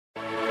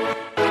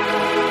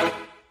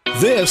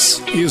This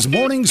is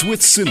Mornings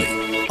with Simi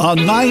on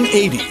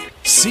 980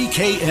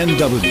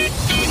 CKNW.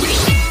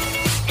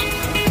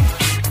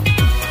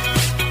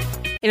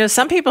 You know,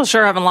 some people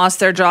sure haven't lost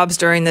their jobs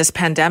during this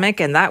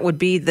pandemic, and that would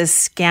be the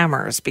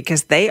scammers,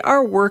 because they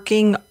are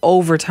working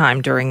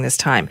overtime during this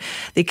time.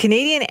 The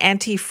Canadian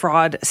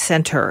Anti-Fraud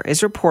Centre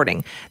is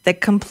reporting that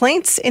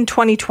complaints in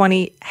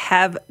 2020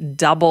 have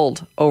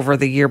doubled over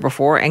the year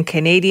before, and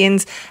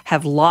Canadians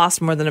have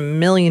lost more than $1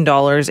 million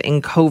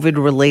in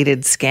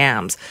COVID-related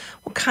scams.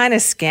 What kind of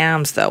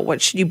scams, though?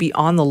 What should you be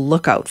on the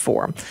lookout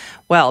for?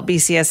 Well,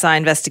 BCSI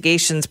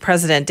Investigations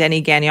President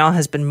Denis Gagnon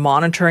has been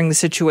monitoring the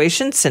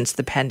situation since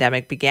the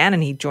pandemic began,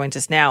 and he joins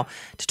us now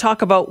to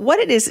talk about what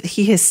it is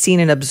he has seen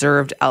and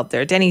observed out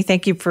there. Denis,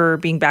 thank you for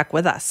being back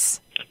with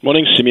us.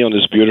 Morning, Simi, on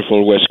this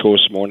beautiful West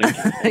Coast morning.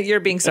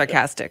 You're being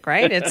sarcastic,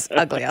 right? It's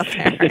ugly out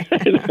there.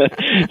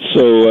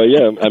 So,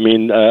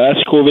 as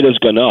COVID has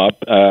gone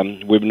up,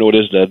 we've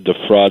noticed that the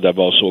fraud have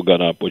also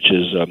gone up, which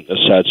is a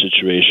sad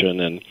situation.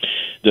 And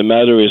the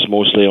matter is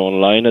mostly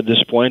online at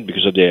this point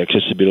because of the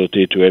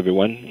accessibility to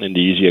everyone and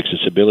the easy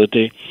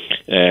accessibility.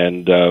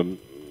 And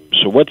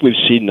so what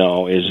we've seen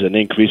now is an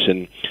increase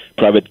in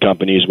private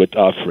companies with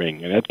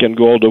offering. And that can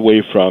go all the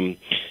way from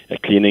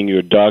cleaning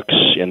your ducts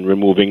and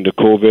removing the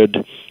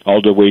COVID,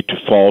 all the way to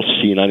false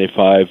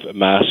C95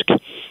 mask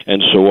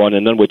and so on.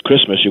 And then with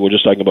Christmas, you were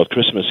just talking about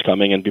Christmas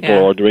coming and people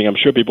are ordering. I'm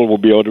sure people will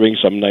be ordering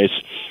some nice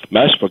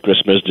masks for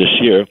Christmas this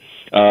year.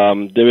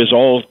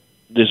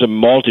 There's a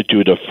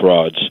multitude of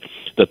frauds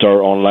that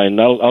are online.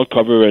 I'll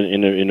cover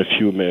in a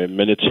few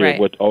minutes here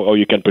how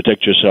you can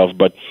protect yourself,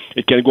 but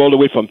it can go all the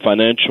way from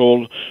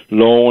financial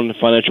loan,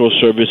 financial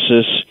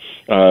services,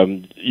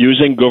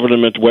 using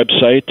government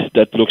website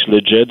that looks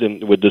legit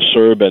and with the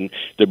CERB and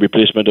the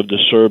replacement of the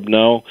CERB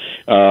now.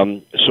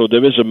 So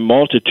there is a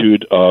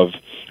multitude of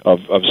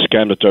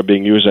scams that are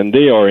being used, and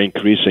they are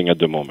increasing at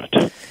the moment.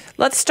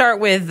 Let's start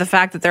with the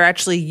fact that they're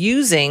actually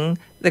using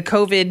the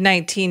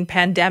COVID-19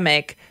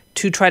 pandemic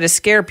to try to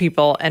scare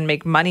people and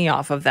make money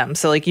off of them.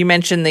 So like you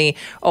mentioned,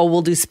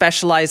 we'll do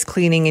specialized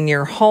cleaning in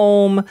your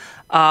home.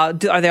 Are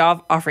they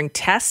offering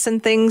tests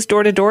and things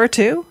door to door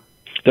too?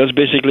 That's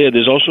basically it.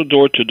 There's also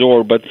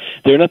door-to-door, but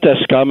they're not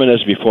as common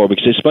as before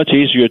because it's much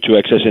easier to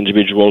access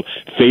individual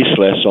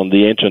faceless on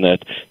the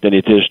Internet than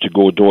it is to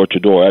go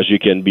door-to-door. As you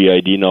can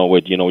BID now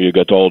with, you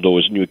got all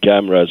those new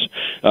cameras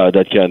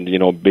that can,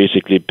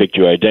 basically pick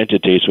your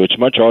identity. So it's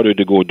much harder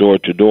to go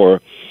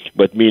door-to-door.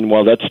 But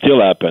meanwhile, that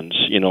still happens,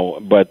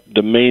 But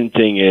the main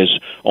thing is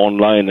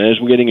online. And as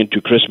we're getting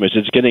into Christmas,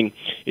 it's getting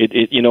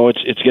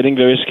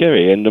very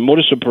scary. And the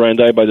modus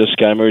operandi by the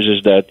scammers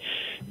is that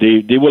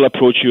they will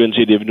approach you and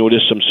say they've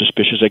noticed some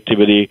suspicious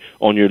activity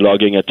on your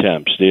logging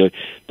attempts.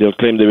 They'll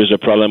claim there is a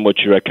problem with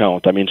your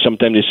account. I mean,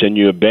 sometimes they send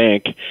you a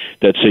bank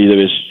that say there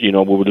is, we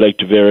would like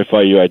to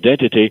verify your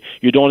identity.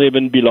 You don't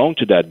even belong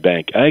to that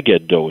bank. I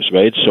get those,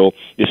 right? So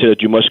they say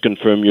that you must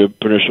confirm your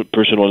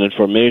personal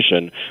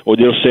information, or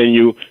they'll send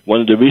you one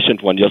of the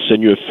recent ones. They'll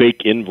send you a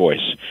fake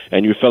invoice,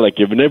 and you feel like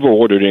you've never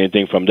ordered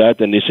anything from that,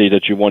 and they say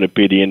that you want to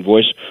pay the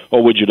invoice,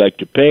 or would you like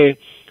to pay?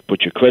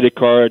 Put your credit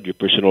card, your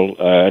personal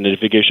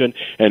identification,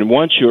 and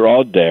once you're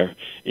out there,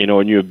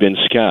 and you've been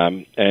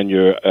scammed and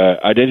your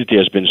identity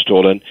has been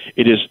stolen,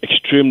 it is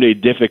extremely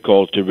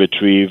difficult to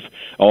retrieve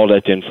all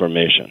that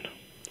information.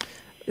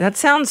 That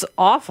sounds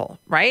awful,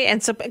 right?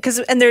 And so,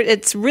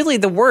 it's really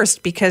the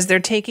worst because they're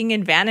taking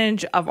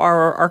advantage of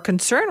our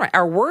concern,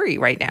 our worry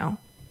right now.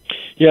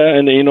 Yeah,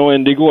 and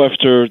they go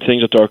after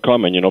things that are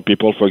common.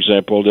 People, for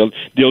example,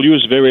 they'll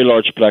use very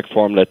large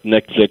platform like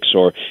Netflix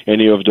or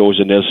any of those,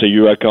 and they'll say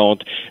your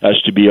account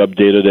has to be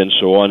updated and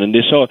so on. And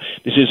this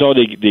is how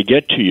they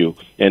get to you.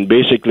 And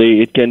basically,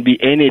 it can be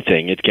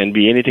anything. It can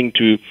be anything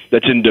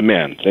that's in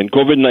demand. And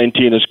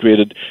COVID-19 has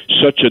created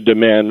such a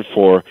demand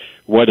for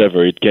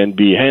whatever. It can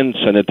be hand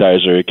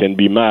sanitizer, it can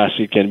be masks,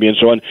 it can be and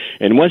so on.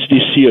 And once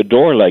they see a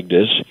door like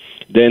this,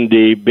 then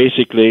they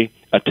basically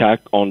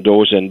attack on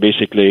those and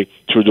basically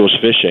through those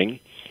phishing,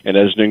 and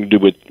that has nothing to do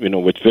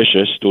with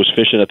fishes. Those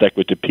phishing attack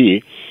with the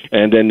P,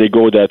 and then they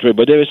go that way.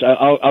 But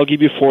I'll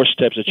give you 4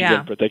 steps that you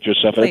can protect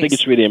yourself. And I think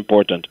it's really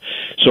important.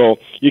 So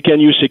you can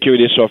use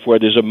security software.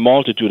 There's a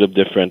multitude of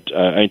different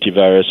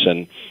antivirus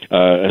and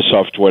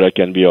software that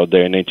can be out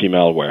there and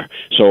anti-malware.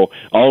 So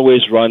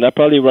always I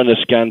probably run a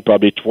scan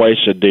probably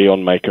twice a day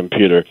on my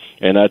computer,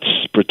 and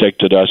that's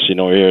protected us,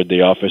 here at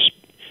the office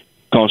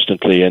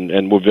constantly,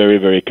 and we're very,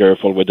 very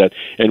careful with that,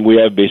 and we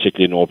have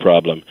basically no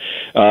problem.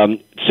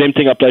 Same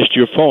thing applies to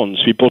your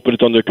phones. People put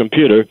it on their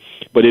computer,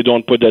 but they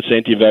don't put that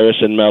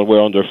antivirus and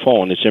malware on their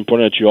phone. It's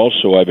important that you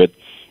also have it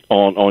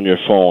on your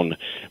phone.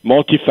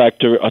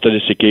 Multi-factor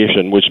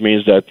authentication, which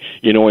means that,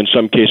 in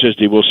some cases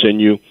they will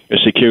send you a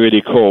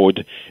security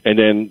code, and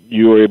then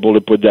you are able to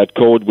put that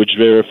code which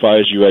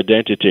verifies your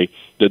identity.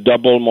 The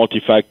double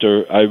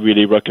multi-factor, I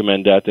really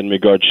recommend that in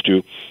regards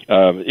to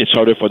it's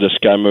harder for the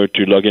scammer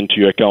to log into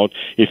your account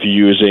if you're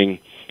using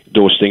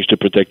those things to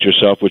protect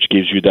yourself, which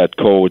gives you that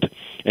code.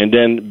 And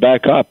then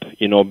back up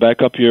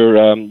your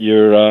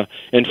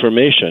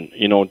information.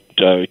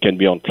 It can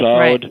be on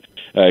cloud,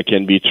 it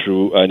can be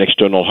through an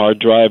external hard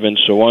drive, and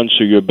so on.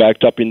 So you're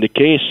backed up in the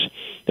case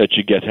that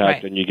you get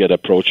hacked and you get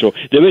approached. So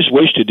there is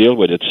ways to deal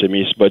with it,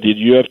 Simis, but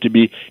you have to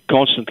be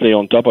constantly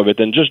on top of it,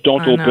 and just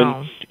don't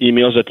open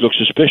emails that look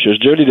suspicious.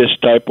 Generally, there's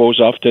typos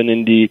often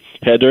in the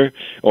header,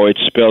 or it's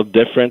spelled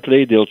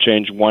differently. They'll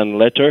change one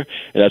letter,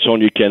 and that's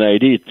only Can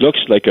ID. It looks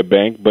like a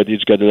bank, but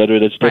it's got a letter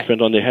that's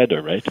different on the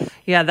header, right?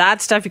 Yeah,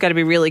 that stuff you got to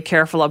be really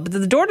careful of. But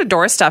the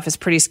door-to-door stuff is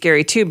pretty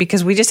scary, too,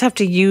 because we just have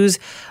to use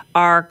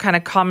our kind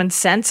of common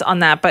sense on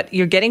that. But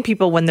you're getting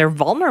people when they're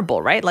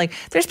vulnerable, right? Like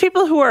there's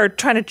people who are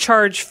trying to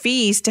charge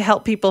fees to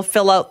help people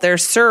fill out their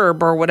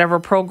CERB or whatever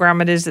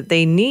program it is that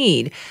they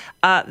need.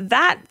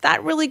 That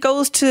really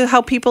goes to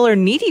how people are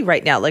needy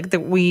right now. Like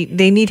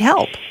they need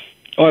help.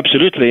 Oh,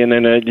 absolutely. And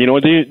then,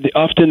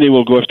 often they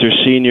will go after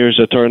seniors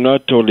that are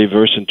not totally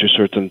versed into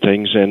certain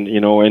things. And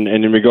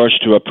in regards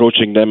to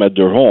approaching them at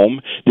their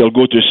home, they'll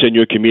go to a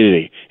senior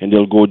community and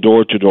they'll go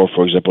door to door,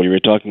 for example. You were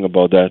talking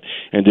about that.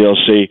 And they'll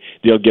say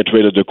they'll get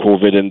rid of the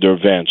COVID in their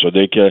van. So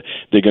they're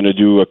going to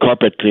do a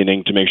carpet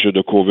cleaning to make sure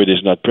the COVID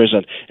is not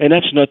present. And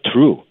that's not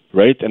true.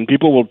 Right? And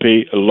people will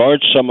pay a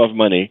large sum of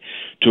money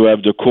to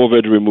have the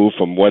COVID removed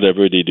from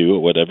whatever they do,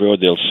 or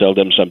they'll sell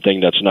them something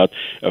that's not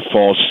a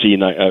false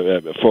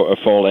a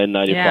fall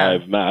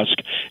N95 mask,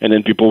 and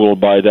then people will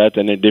buy that,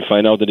 and then they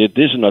find out that it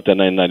is not an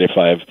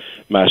N95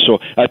 mask. So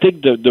I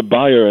think the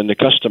buyer and the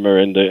customer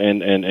and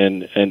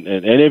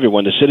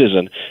everyone, the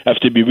citizen, have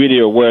to be really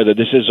aware that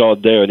this is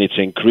out there and it's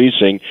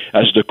increasing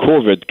as the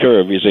COVID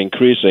curve is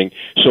increasing.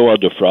 So are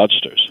the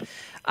fraudsters.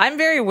 I'm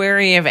very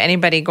wary of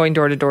anybody going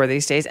door to door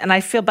these days, and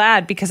I feel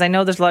bad because I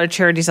know there's a lot of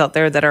charities out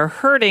there that are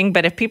hurting,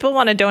 but if people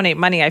want to donate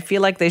money, I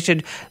feel like they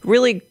should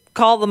really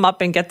call them up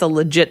and get the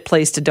legit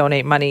place to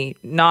donate money,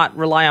 not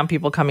rely on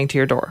people coming to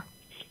your door.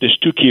 There's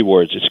two key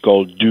words. It's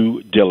called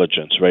due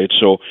diligence, right?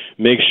 So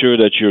make sure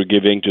that you're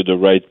giving to the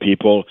right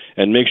people,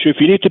 and make sure if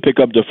you need to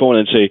pick up the phone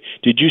and say,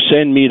 did you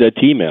send me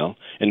that email,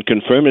 and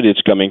confirm that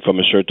it's coming from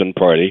a certain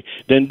party,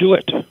 then do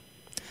it.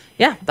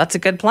 Yeah, that's a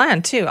good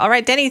plan, too. All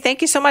right, Denny,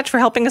 thank you so much for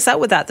helping us out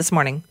with that this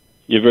morning.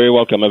 You're very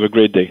welcome. Have a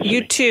great day.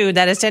 You too.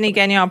 That is Denny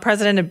Gagnon,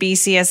 president of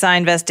BCSI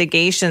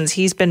Investigations.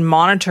 He's been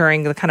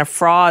monitoring the kind of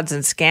frauds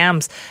and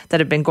scams that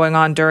have been going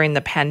on during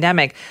the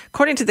pandemic.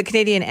 According to the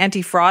Canadian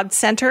Anti-Fraud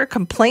Centre,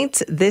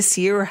 complaints this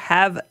year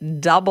have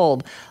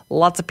doubled.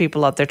 Lots of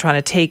people out there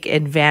trying to take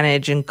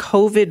advantage in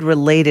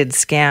COVID-related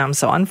scams.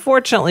 So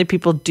unfortunately,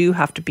 people do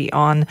have to be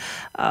on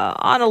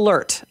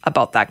alert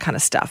about that kind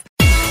of stuff.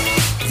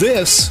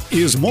 This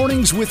is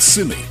Mornings with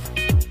Simi.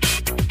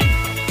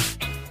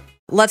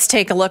 Let's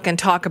take a look and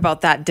talk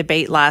about that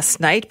debate last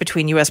night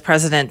between U.S.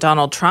 President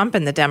Donald Trump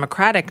and the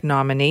Democratic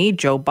nominee,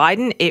 Joe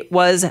Biden. It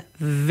was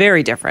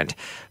very different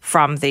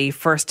from the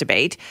first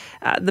debate.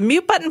 The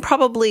mute button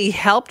probably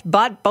helped,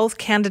 but both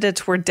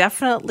candidates were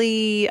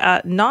definitely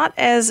not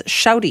as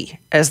shouty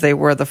as they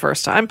were the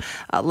first time.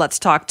 Let's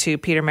talk to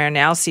Peter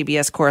Marnow,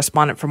 CBS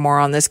correspondent, for more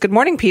on this. Good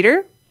morning,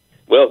 Peter.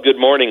 Well, good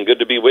morning. Good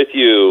to be with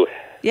you.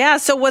 Yeah,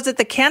 so was it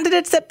the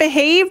candidates that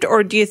behaved,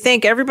 or do you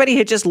think everybody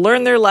had just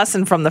learned their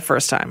lesson from the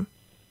first time?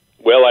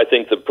 Well, I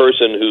think the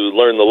person who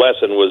learned the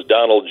lesson was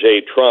Donald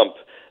J. Trump.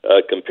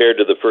 Compared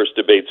to the first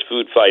debate's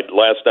food fight,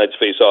 last night's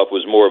face-off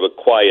was more of a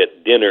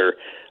quiet dinner.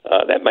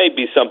 That might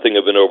be something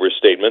of an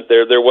overstatement.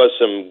 There was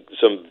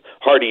some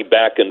hearty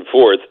back and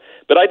forth,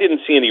 but I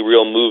didn't see any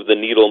real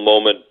move-the-needle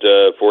moment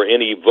for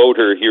any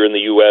voter here in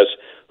the U.S.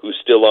 who's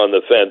still on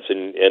the fence,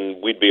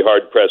 and we'd be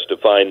hard-pressed to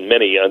find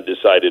many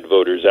undecided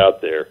voters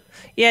out there.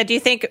 Yeah, do you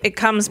think it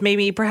comes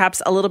maybe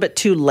perhaps a little bit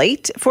too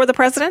late for the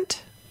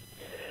president?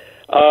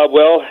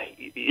 Well,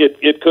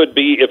 it could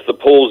be if the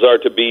polls are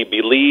to be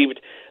believed.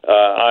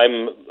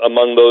 I'm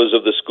among those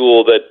of the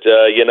school that,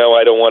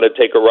 I don't want to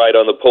take a ride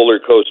on the polar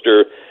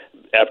coaster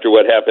after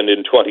what happened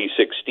in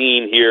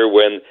 2016 here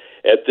when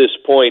at this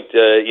point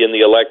in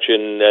the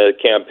election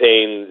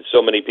campaign,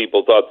 so many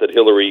people thought that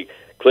Hillary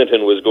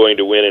Clinton was going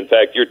to win. In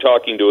fact, you're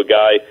talking to a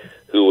guy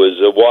who was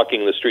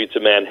walking the streets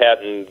of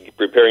Manhattan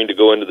preparing to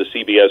go into the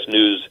CBS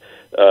News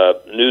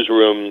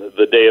newsroom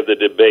the day of the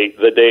debate,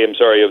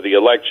 of the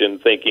election,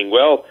 thinking,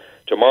 well,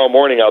 tomorrow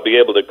morning I'll be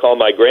able to call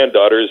my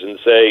granddaughters and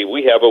say,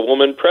 we have a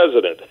woman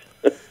president.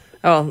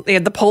 Oh,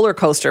 the polar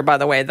coaster, by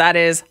the way, that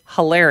is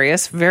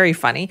hilarious, very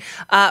funny.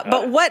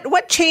 But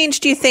what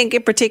changed, do you think,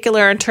 in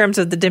particular, in terms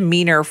of the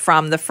demeanor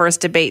from the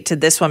first debate to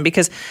this one?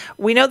 Because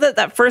we know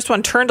that first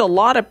one turned a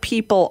lot of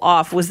people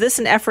off. Was this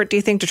an effort, do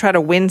you think, to try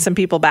to win some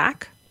people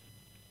back?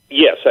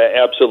 Yes,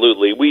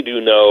 absolutely. We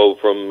do know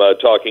from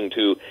talking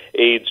to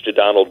aides to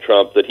Donald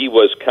Trump that he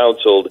was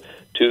counseled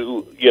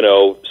to,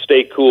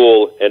 stay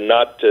cool and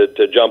not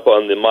to jump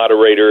on the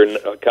moderator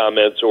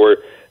comments or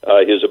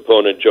his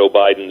opponent Joe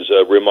Biden's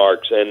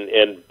remarks,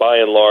 and by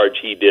and large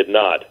he did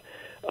not.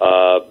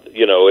 As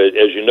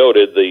you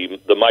noted,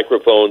 the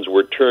microphones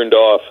were turned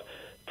off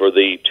for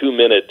the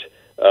 2-minute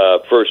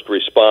first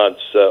response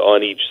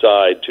on each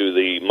side to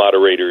the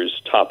moderator's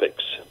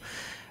topics.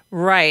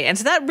 Right. And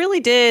so that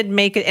really did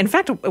make it. In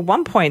fact, at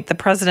one point, the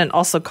president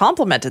also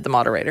complimented the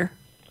moderator.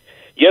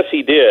 Yes,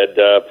 he did.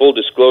 Full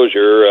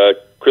disclosure,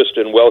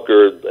 Kristen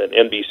Welker, an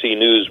NBC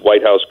News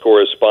White House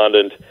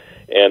correspondent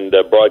and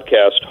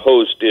broadcast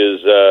host,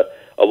 is a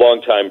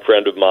longtime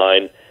friend of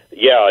mine.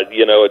 Yeah,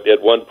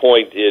 at one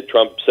point,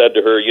 Trump said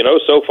to her,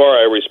 so far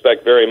I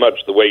respect very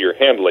much the way you're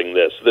handling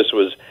this. This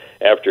was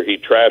after he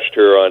trashed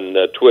her on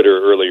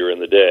Twitter earlier in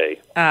the day.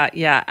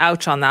 Yeah,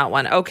 ouch on that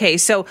one. Okay,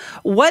 so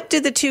what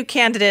did the two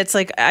candidates,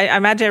 I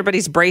imagine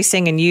everybody's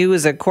bracing, and you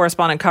as a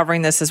correspondent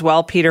covering this as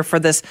well, Peter, for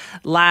this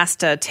last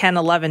 10,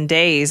 11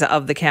 days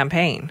of the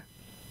campaign?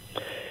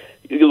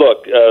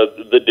 Look,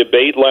 the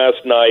debate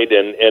last night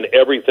and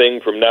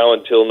everything from now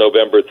until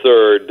November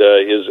 3rd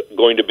is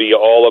going to be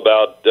all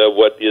about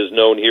what is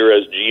known here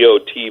as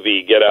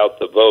GOTV, get out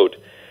the vote.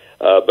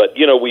 But,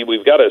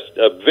 we've got a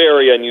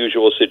very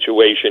unusual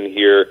situation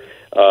here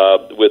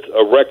with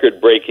a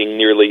record-breaking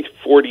nearly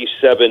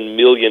 47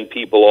 million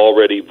people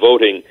already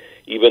voting,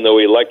 even though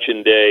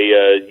Election Day,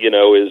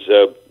 is,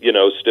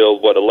 still,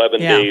 11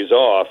 days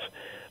off.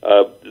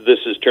 This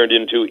has turned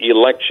into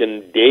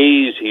election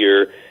days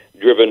here,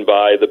 driven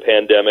by the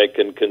pandemic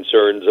and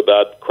concerns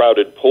about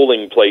crowded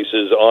polling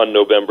places on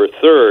November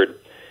 3rd.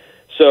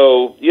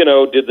 So,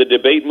 did the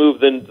debate move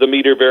the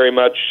meter very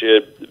much?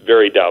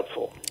 Very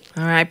doubtful.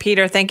 All right,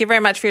 Peter, thank you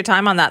very much for your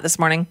time on that this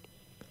morning.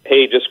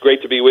 Hey, just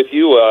great to be with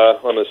you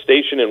on a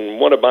station in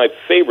one of my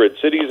favorite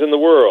cities in the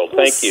world.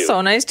 Thank you. So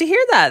nice to hear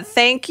that.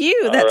 Thank you.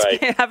 All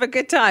right. Have a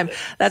good time.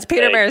 That's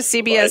Peter Mayer,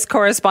 CBS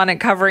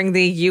correspondent covering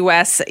the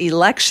U.S.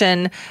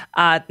 election.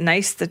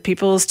 Nice that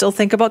people still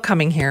think about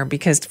coming here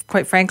because,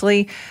 quite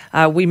frankly,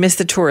 we miss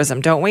the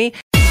tourism, don't we?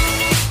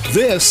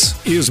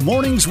 This is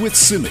Mornings with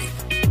Simi.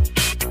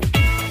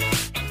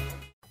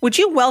 Would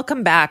you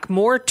welcome back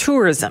more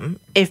tourism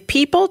if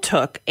people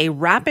took a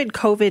rapid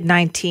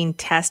COVID-19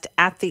 test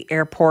at the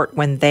airport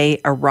when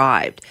they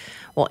arrived?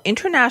 Well,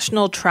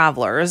 international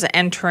travelers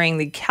entering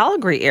the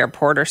Calgary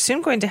airport are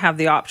soon going to have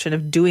the option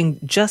of doing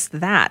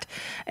just that,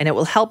 and it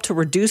will help to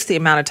reduce the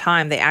amount of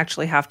time they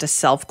actually have to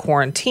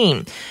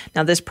self-quarantine.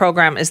 Now, this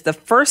program is the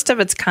first of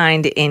its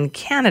kind in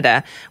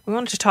Canada. We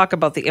wanted to talk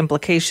about the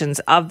implications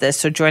of this,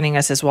 so joining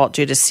us is Walt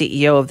Judas,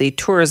 CEO of the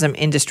Tourism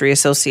Industry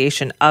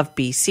Association of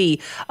BC.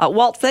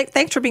 Walt,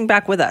 thanks for being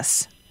back with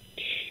us.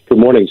 Good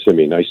morning,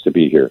 Simi. Nice to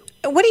be here.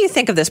 What do you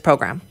think of this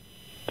program?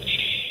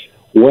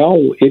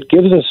 Well, it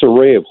gives us a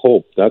ray of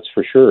hope, that's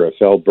for sure.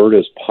 If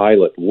Alberta's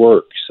pilot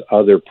works,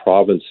 other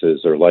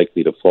provinces are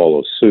likely to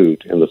follow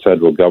suit, and the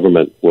federal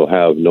government will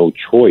have no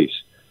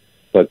choice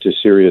but to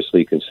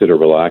seriously consider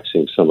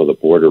relaxing some of the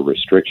border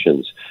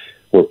restrictions.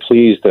 We're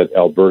pleased that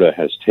Alberta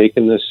has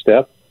taken this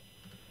step.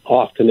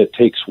 Often it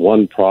takes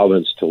one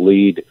province to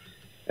lead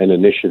an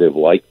initiative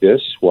like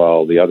this,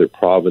 while the other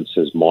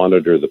provinces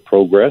monitor the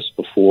progress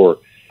before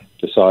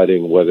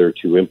deciding whether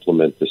to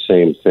implement the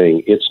same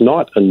thing. It's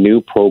not a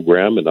new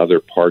program in other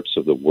parts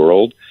of the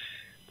world.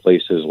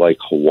 Places like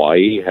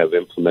Hawaii have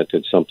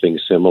implemented something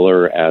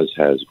similar, as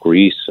has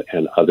Greece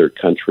and other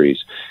countries.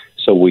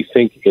 So we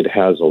think it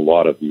has a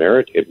lot of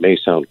merit. It may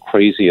sound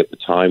crazy at the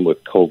time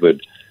with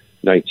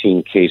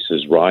COVID-19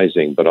 cases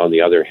rising, but on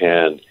the other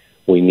hand,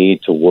 we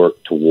need to work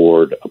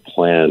toward a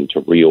plan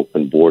to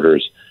reopen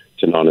borders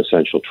to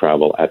non-essential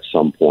travel at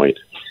some point.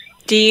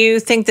 Do you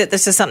think that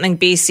this is something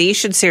BC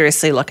should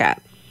seriously look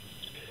at?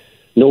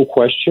 No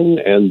question,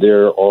 and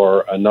there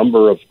are a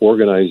number of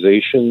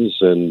organizations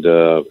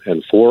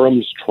and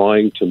forums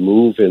trying to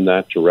move in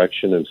that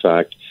direction. In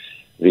fact,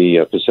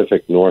 the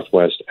Pacific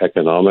Northwest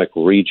Economic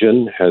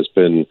Region has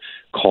been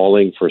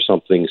calling for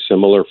something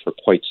similar for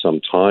quite some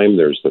time.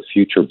 There's the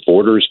Future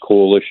Borders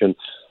Coalition,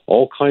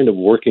 all kind of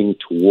working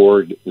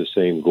toward the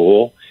same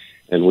goal.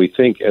 And we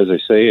think, as I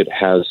say, it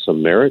has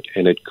some merit,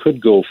 and it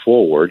could go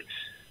forward,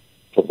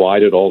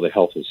 provided all the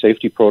health and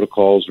safety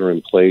protocols are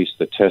in place,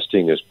 the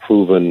testing is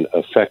proven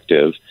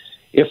effective.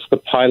 If the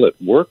pilot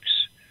works,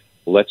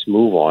 let's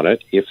move on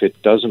it. If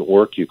it doesn't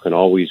work, you can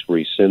always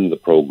rescind the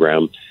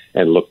program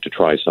and look to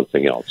try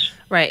something else.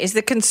 Right. Is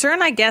the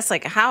concern, I guess,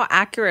 how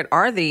accurate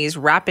are these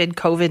rapid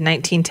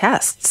COVID-19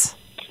 tests?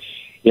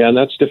 Yeah, and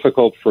that's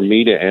difficult for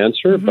me to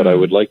answer, but I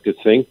would like to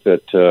think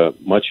that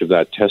much of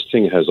that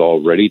testing has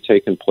already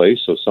taken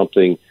place, so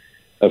something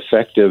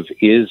effective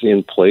is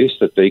in place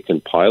that they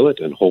can pilot,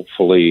 and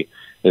hopefully,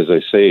 as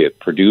I say, it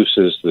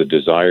produces the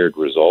desired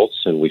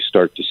results and we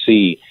start to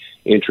see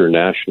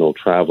international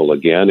travel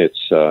again.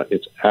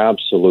 It's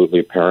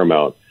absolutely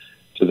paramount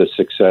to the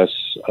success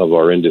of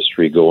our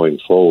industry going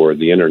forward.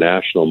 The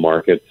international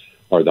market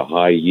are the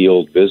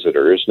high-yield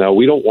visitors. Now,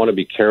 we don't want to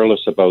be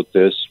careless about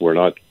this. We're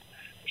not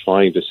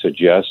trying to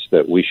suggest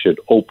that we should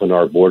open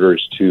our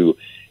borders to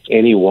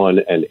anyone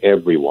and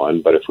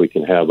everyone, but if we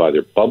can have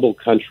either bubble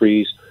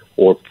countries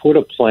or put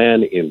a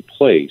plan in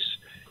place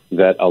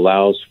that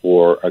allows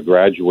for a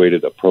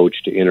graduated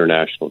approach to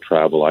international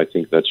travel, I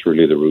think that's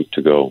really the route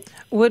to go.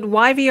 Would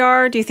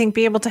YVR, do you think,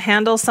 be able to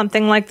handle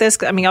something like this?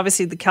 I mean,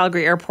 obviously the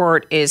Calgary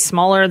airport is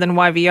smaller than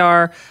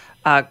YVR.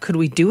 Could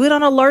we do it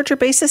on a larger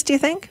basis, do you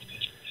think?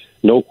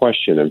 No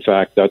question. In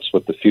fact, that's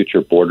what the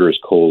Future Borders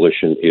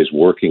Coalition is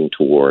working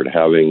toward,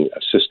 having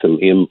a system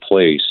in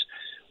place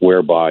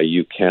whereby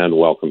you can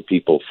welcome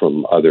people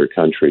from other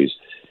countries.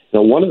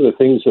 Now, one of the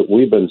things that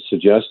we've been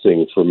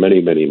suggesting for many,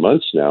 many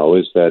months now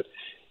is that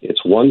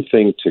it's one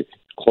thing to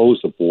close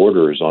the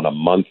borders on a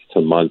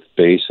month-to-month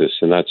basis,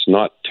 and that's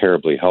not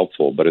terribly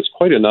helpful, but it's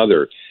quite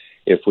another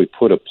if we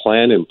put a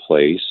plan in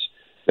place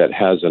that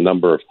has a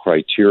number of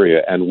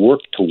criteria and work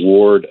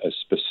toward a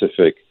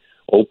specific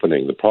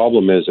opening. The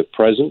problem is, at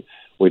present,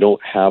 we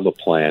don't have a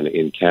plan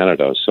in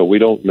Canada, so we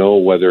don't know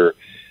whether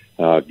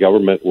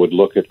government would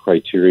look at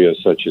criteria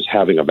such as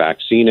having a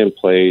vaccine in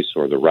place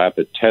or the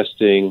rapid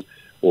testing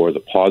or the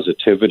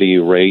positivity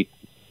rate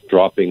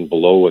dropping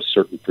below a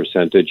certain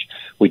percentage.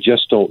 We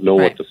just don't know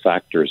what the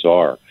factors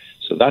are.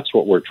 So that's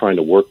what we're trying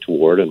to work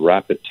toward, and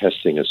rapid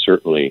testing is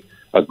certainly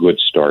a good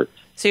start.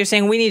 So you're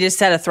saying we need to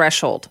set a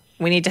threshold.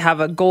 We need to have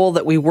a goal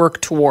that we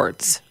work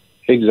towards.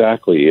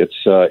 Exactly.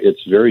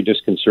 It's very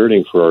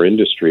disconcerting for our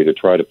industry to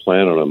try to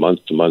plan on a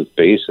month-to-month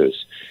basis.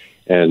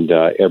 And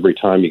every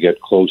time you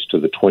get close to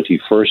the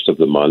 21st of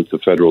the month, the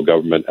federal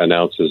government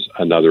announces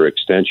another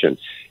extension.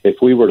 If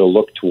we were to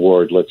look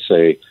toward, let's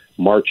say,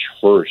 March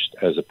 1st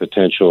as a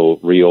potential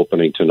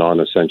reopening to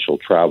non-essential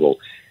travel,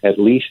 at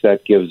least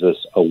that gives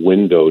us a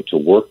window to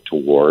work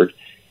toward,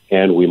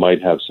 and we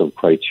might have some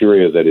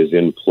criteria that is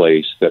in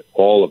place that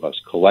all of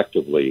us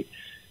collectively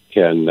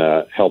can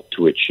help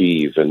to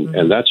achieve.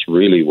 And that's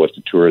really what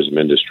the tourism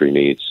industry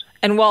needs.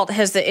 And Walt,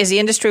 is the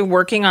industry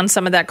working on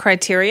some of that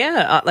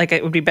criteria?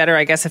 It would be better,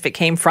 I guess, if it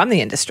came from the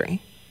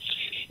industry.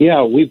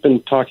 Yeah, we've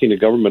been talking to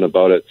government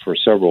about it for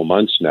several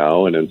months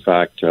now. And in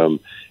fact,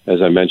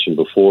 as I mentioned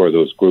before,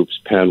 those groups,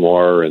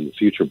 PANWAR and the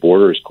Future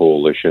Borders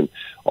Coalition,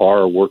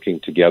 are working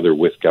together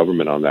with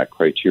government on that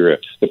criteria.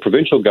 The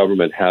provincial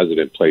government has it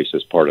in place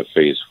as part of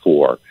Phase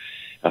 4.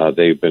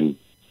 They've been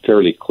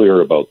fairly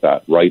clear about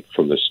that right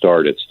from the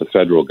start. It's the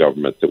federal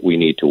government that we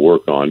need to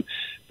work on,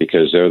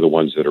 because they're the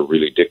ones that are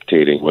really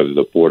dictating whether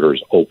the border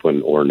is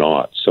open or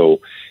not. So,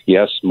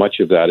 yes, much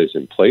of that is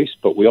in place,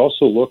 but we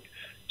also look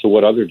to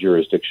what other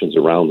jurisdictions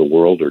around the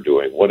world are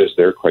doing. What is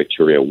their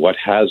criteria? What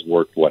has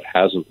worked? What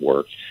hasn't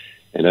worked?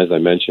 And as I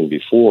mentioned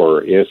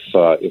before, if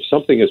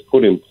something is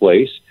put in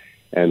place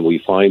and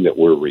we find that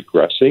we're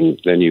regressing,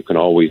 then you can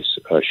always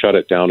shut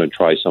it down and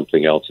try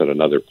something else at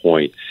another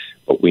point.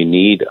 But we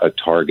need a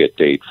target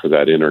date for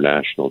that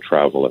international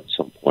travel at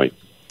some point.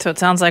 So it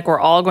sounds like we're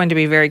all going to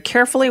be very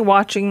carefully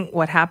watching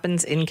what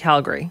happens in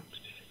Calgary.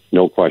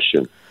 No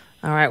question.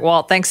 All right,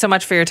 Walt, thanks so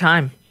much for your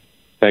time.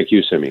 Thank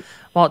you, Simi.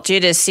 Walt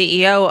Giudice,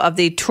 CEO of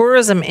the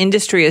Tourism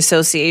Industry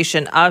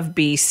Association of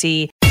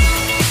BC.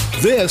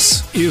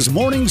 This is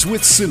Mornings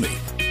with Simi.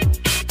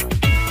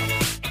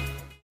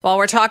 Well,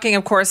 we're talking,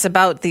 of course,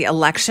 about the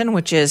election,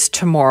 which is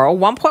tomorrow.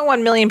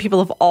 1.1 million people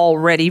have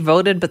already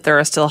voted, but there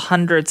are still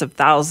hundreds of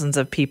thousands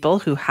of people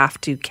who have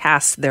to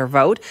cast their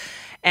vote.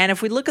 And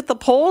if we look at the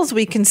polls,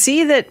 we can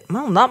see that,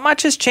 not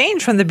much has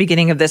changed from the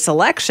beginning of this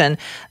election.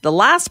 The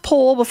last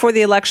poll before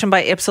the election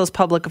by Ipsos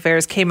Public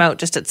Affairs came out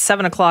just at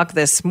 7 o'clock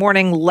this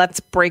morning.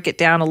 Let's break it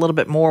down a little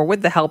bit more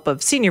with the help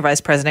of Senior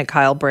Vice President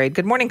Kyle Braid.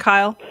 Good morning,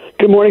 Kyle.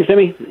 Good morning,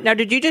 Simi. Now,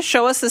 did you just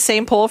show us the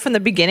same poll from the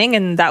beginning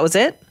and that was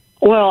it?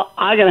 Well,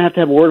 I'm going to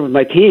have a word with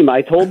my team.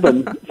 I told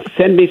them,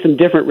 send me some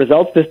different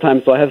results this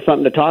time so I have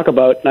something to talk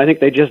about. And I think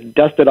they just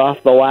dusted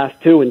off the last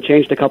two and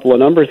changed a couple of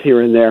numbers here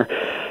and there.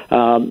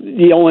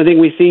 The only thing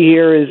we see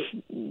here is,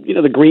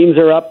 the Greens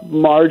are up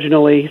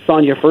marginally.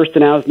 Sonia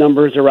Furstenau's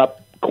numbers are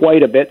up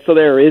quite a bit, so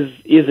there is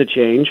a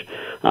change.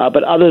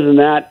 But other than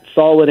that,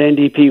 solid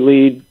NDP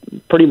lead,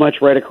 pretty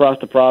much right across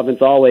the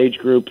province, all age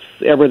groups.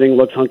 Everything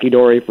looks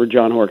hunky-dory for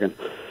John Horgan.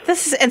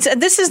 This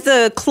is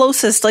the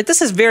closest,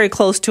 this is very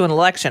close to an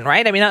election,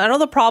 right? I mean, I know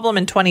the problem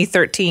in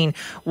 2013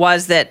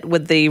 was that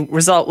with the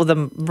result, with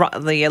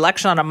the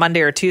election on a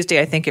Monday or Tuesday,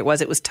 I think it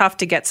was tough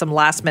to get some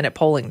last-minute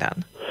polling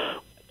done.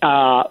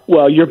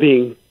 Well, you're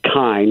being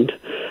kind.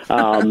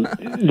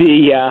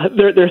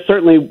 There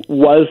certainly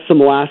was some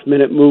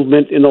last-minute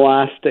movement in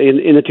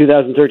the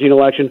 2013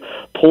 election.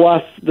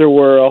 Plus, there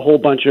were a whole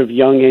bunch of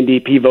young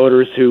NDP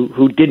voters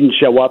who didn't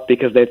show up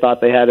because they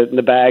thought they had it in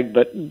the bag.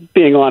 But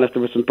being honest,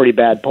 there was some pretty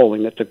bad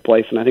polling that took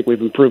place, and I think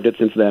we've improved it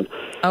since then.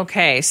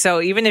 Okay, so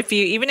even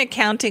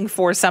accounting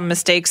for some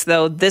mistakes,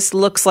 though, this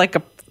looks like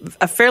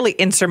a fairly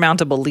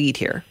insurmountable lead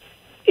here.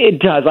 It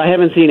does. I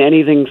haven't seen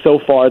anything so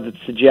far that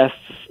suggests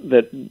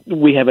that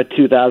we have a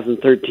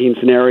 2013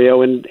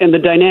 scenario, and the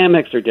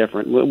dynamics are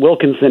different.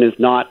 Wilkinson is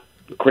not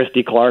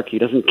Christy Clark. He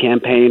doesn't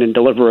campaign and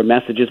deliver a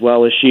message as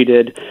well as she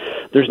did.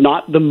 There's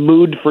not the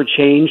mood for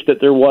change that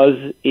there was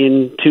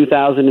in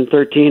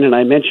 2013, and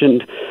I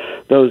mentioned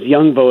those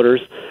young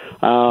voters.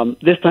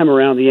 This time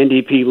around, the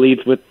NDP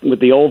leads with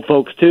the old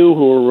folks, too,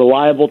 who are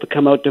reliable to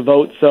come out to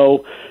vote.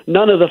 So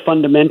none of the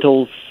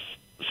fundamentals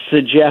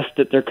suggest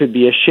that there could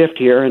be a shift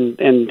here, and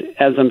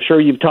as I'm sure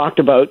you've talked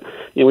about,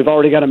 we've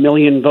already got 1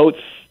 million votes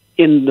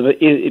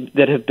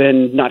that have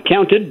been not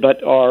counted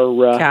but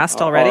are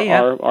cast already,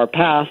 are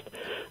passed.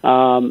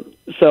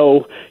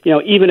 So,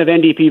 even if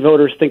NDP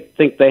voters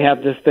think they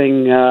have this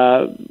thing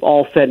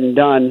all said and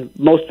done,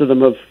 most of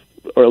them have,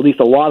 or at least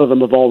a lot of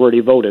them have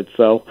already voted.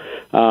 So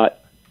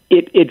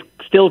it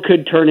still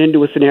could turn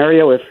into a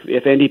scenario if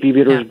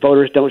NDP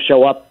voters don't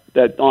show up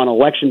on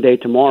election day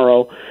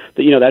tomorrow,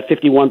 that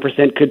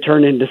 51% could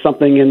turn into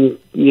something in,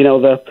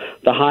 the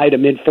high to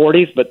mid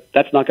 40s, but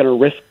that's not going to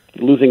risk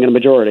losing a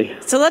majority.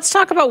 So let's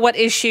talk about what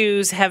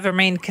issues have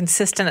remained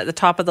consistent at the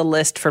top of the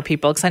list for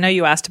people, because I know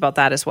you asked about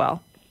that as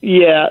well.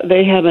 Yeah,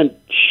 they haven't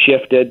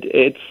shifted.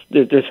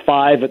 There's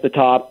 5 at the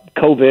top.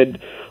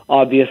 COVID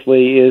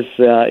obviously is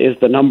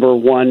the number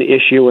one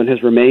issue and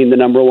has remained the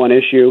number one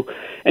issue.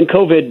 And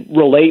COVID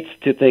relates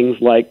to things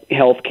like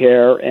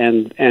healthcare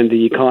and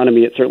the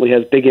economy. It certainly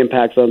has big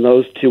impacts on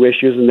those 2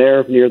 issues, and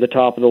they're near the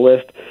top of the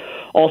list.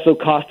 Also,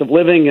 cost of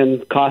living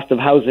and cost of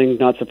housing,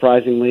 not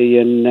surprisingly,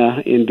 in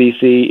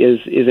BC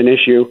is an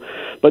issue.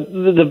 But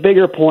the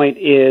bigger point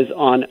is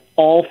on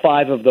all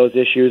 5 of those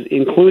issues,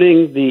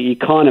 including the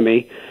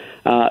economy,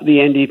 the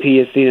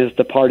NDP is seen as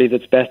the party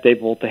that's best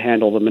able to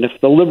handle them. And if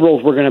the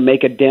Liberals were going to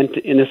make a dent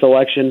in this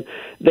election,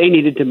 they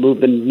needed to move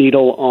the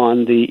needle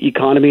on the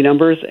economy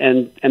numbers,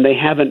 and they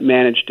haven't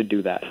managed to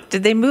do that.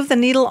 Did they move the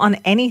needle on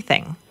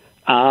anything?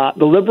 The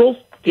Liberals?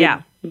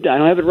 Yeah. I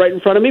don't have it right in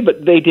front of me,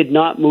 but they did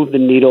not move the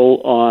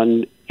needle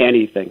on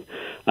anything.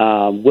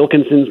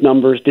 Wilkinson's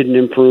numbers didn't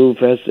improve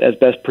as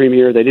best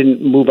premier. They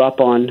didn't move up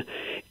on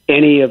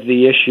any of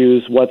the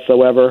issues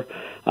whatsoever.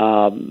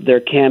 Their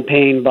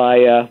campaign by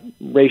a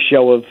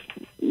ratio of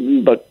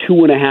about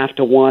 2.5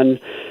 to 1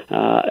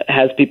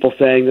 has people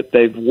saying that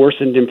they've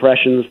worsened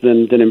impressions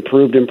than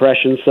improved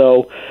impressions.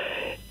 So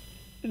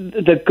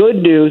the good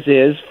news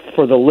is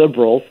for the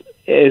Liberals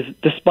is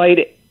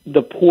despite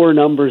the poor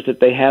numbers that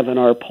they have in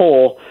our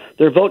poll,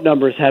 their vote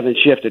numbers haven't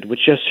shifted,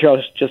 which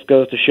just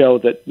goes to show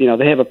that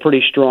they have a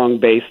pretty strong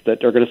base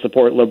that are going to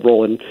support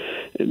Liberal and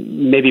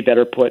maybe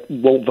better put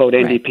won't vote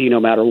NDP no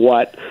matter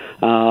what.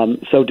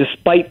 So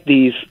despite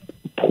these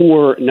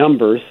poor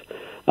numbers,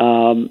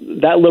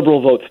 that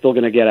Liberal vote's still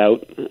going to get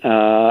out,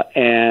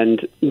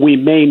 and we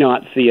may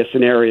not see a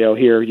scenario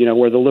here,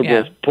 where the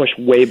Liberals push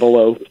way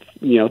below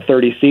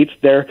 30 seats.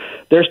 They're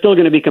still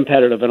going to be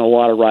competitive in a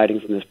lot of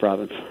ridings in this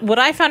province. What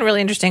I found really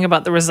interesting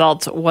about the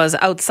results was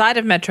outside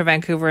of Metro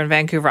Vancouver and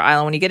Vancouver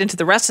Island, when you get into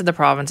the rest of the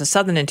province, the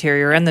southern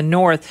interior and the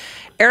north,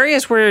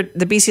 areas where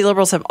the BC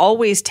Liberals have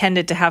always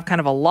tended to have kind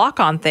of a lock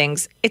on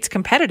things, it's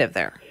competitive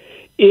there.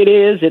 It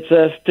is. It's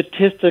a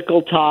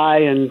statistical tie,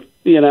 and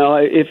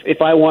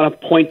if I want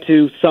to point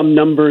to some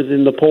numbers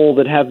in the poll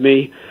that have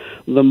me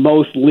the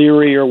most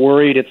leery or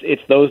worried,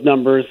 it's those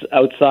numbers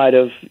outside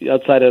of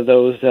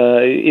those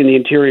in the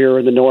interior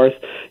or the north.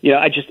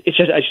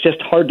 It's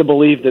just hard to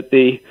believe that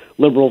the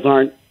Liberals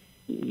aren't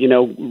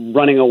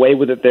running away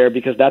with it there,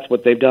 because that's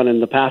what they've done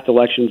in the past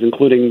elections,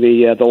 including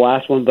the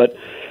last one. But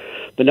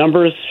the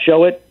numbers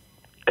show it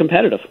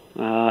competitive,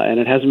 and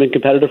it hasn't been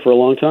competitive for a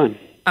long time.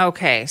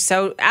 Okay,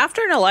 so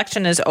after an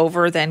election is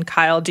over, then,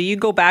 Kyle, do you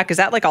go back? Is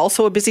that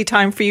also a busy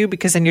time for you,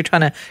 because then you're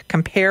trying to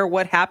compare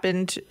what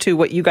happened to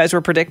what you guys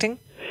were predicting?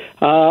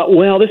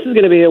 Well, this is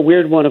going to be a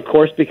weird one, of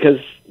course, because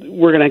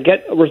we're going to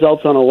get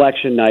results on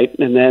election night,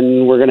 and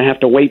then we're going to have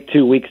to wait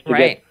 2 weeks to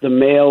get the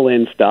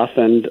mail-in stuff,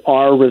 and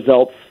our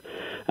results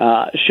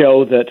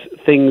show that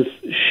things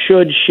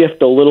should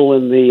shift a little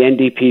in the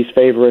NDP's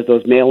favor as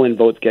those mail-in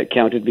votes get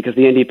counted, because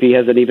the NDP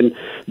has an even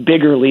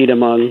bigger lead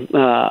among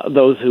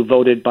those who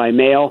voted by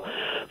mail.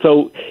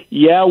 So,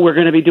 we're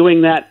going to be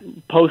doing that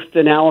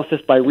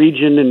post-analysis by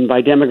region and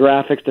by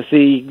demographics to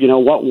see,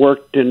 what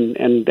worked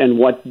and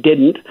what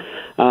didn't,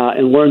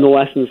 and learn the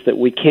lessons that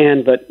we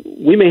can. But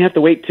we may have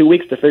to wait 2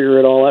 weeks to figure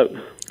it all out.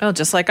 Oh,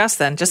 just like us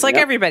then. Just like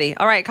everybody.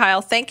 All right,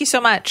 Kyle, thank you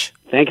so much.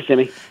 Thank you,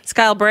 Simi. It's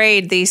Kyle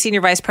Braid, the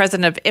Senior Vice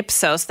President of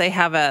Ipsos. They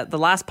have the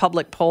last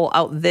public poll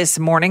out this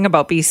morning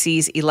about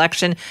BC's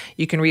election.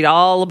 You can read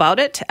all about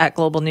it at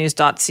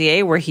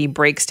globalnews.ca, where he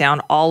breaks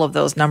down all of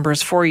those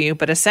numbers for you.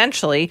 But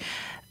essentially,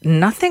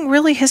 nothing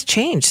really has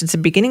changed since the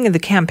beginning of the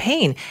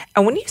campaign.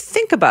 And when you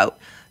think about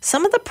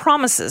some of the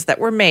promises that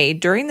were made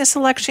during this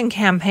election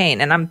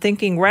campaign, and I'm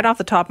thinking right off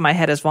the top of my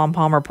head, as Vaughn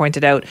Palmer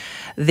pointed out,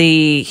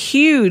 the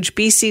huge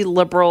BC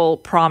Liberal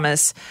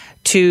promise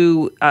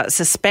to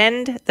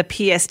suspend the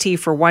PST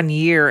for 1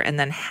 year and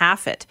then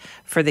half it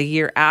for the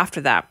year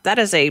after that. That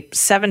is a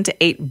 $7 to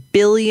 $8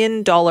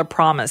 billion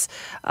promise.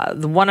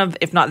 One of,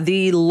 if not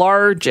the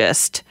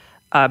largest,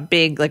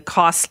 big,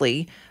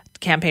 costly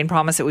campaign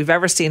promise that we've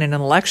ever seen in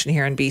an election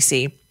here in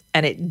BC,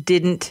 and it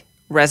didn't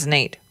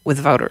resonate with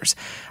voters.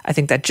 I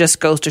think that just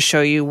goes to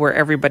show you where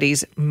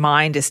everybody's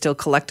mind is still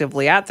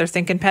collectively at. They're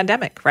thinking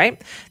pandemic, right?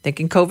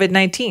 Thinking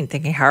COVID-19,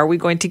 thinking how are we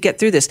going to get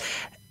through this?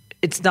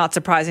 It's not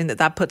surprising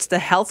that puts the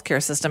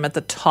healthcare system at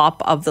the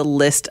top of the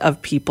list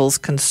of people's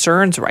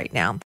concerns right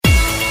now.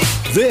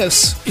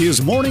 This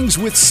is Mornings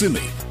with Simi.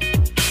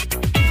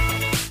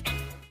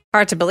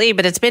 Hard to believe,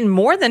 but it's been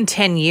more than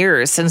 10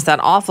 years since that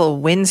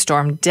awful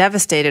windstorm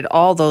devastated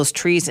all those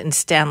trees in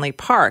Stanley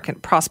Park and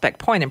Prospect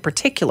Point in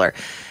particular.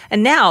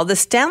 And now the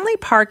Stanley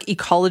Park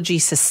Ecology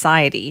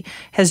Society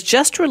has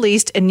just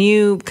released a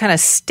new kind of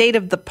state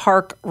of the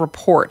park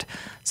report.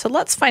 So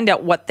let's find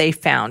out what they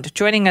found.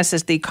 Joining us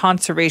is the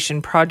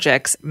Conservation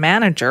Projects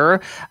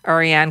Manager,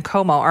 Ariane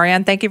Como.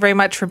 Ariane, thank you very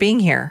much for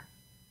being here.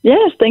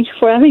 Yes, thank you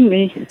for having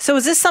me. So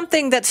is this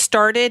something that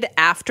started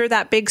after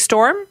that big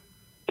storm?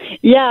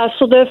 Yeah,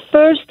 so the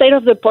first State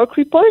of the Park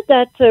report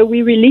that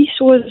we released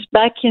was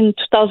back in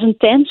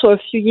 2010, so a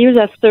few years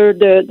after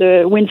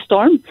the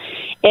windstorm.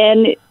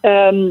 And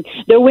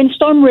the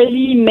windstorm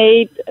really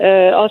made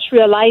us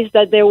realize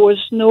that there was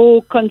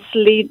no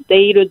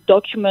consolidated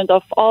document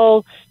of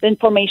all the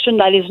information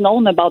that is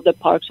known about the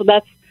park. So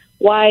that's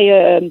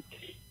why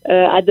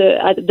at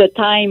the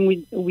time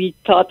we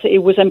thought it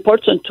was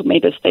important to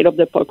make a State of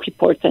the Park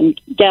report and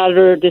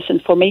gather this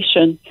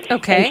information.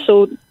 Okay.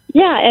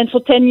 And so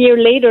 10 years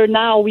later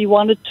now, we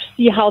wanted to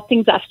see how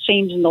things have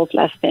changed in those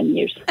last 10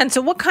 years. And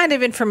so what kind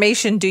of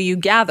information do you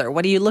gather?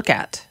 What do you look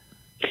at?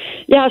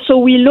 Yeah, so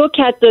we look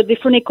at the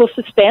different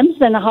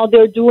ecosystems and how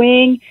they're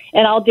doing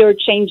and how they're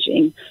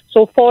changing.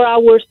 So for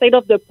our State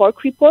of the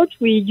Park report,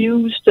 we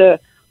used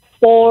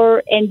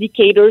 4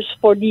 indicators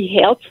for the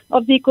health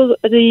of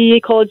the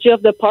ecology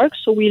of the park.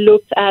 So we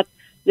looked at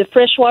the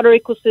freshwater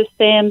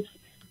ecosystems,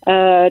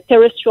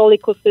 terrestrial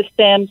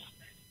ecosystems,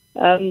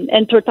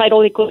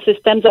 intertidal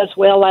ecosystems, as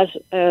well as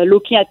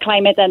looking at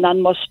climate and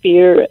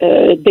atmosphere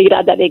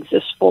data that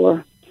exists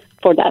for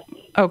that.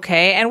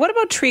 Okay, and what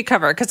about tree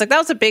cover? Because that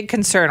was a big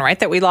concern, right?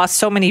 That we lost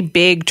so many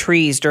big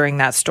trees during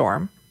that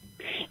storm.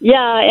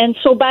 Yeah, and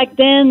so back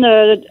then,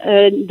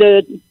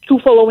 the 2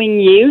 following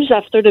years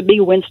after the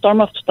big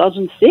windstorm of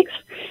 2006,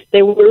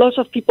 there were lots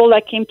of people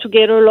that came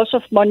together. Lots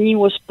of money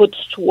was put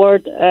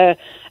toward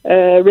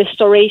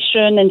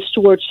restoration and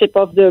stewardship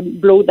of the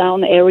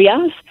blowdown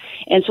areas.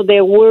 And so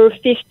there were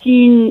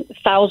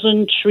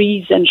 15,000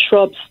 trees and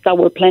shrubs that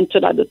were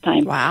planted at the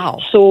time. Wow.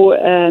 So,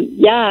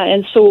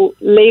 and so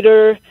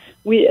later,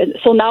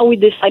 now we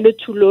decided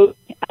to look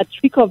at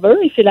tree cover,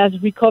 if it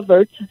has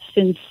recovered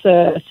since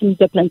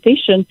the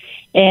plantation.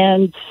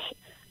 And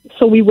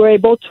so we were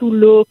able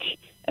to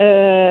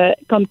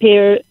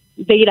compare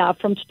data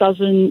from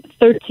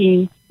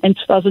 2013 and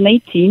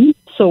 2018,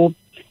 so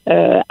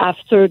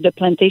after the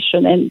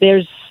plantation. And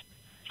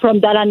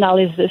from that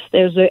analysis,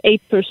 there's an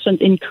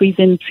 8% increase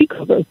in tree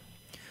cover.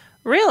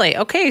 Really?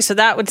 Okay, so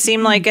that would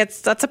seem like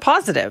that's a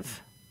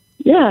positive.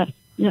 Yeah,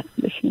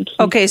 definitely.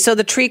 Okay, so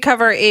the tree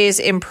cover is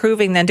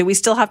improving then. Do we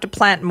still have to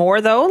plant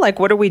more, though?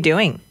 What are we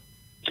doing?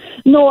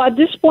 No, at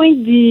this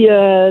point,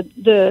 the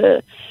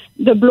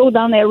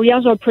blowdown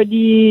areas are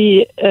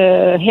pretty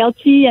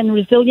healthy and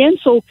resilient.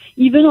 So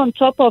even on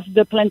top of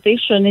the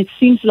plantation, it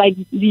seems like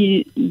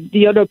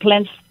the other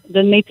plants,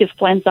 the native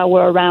plants that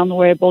were around,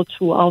 were able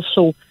to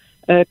also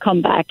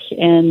come back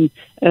and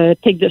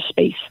take the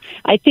space.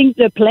 I think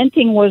the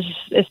planting was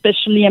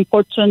especially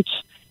important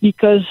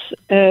because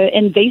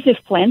invasive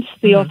plants,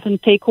 they often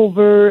take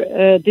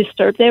over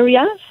disturbed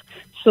areas.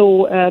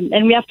 So,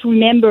 and we have to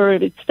remember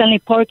that Stanley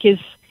Park is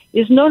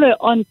not an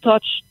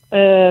untouched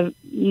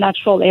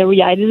natural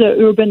area. It is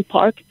an urban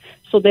park,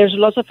 so there's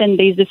lots of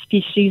invasive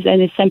species,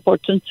 and it's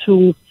important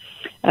to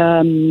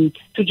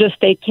just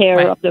take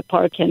care of the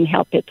park and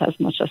help it as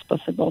much as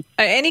possible.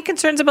 Any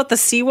concerns about the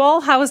seawall?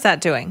 How is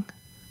that doing?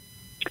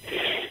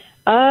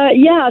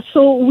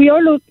 So we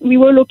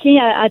were looking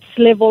at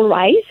sea level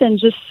rise, and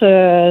just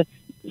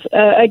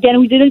again,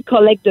 we didn't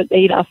collect the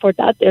data for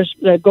that. There's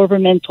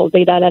governmental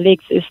data that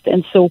exists,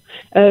 and so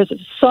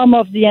some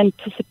of the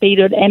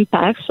anticipated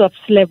impacts of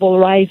sea level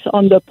rise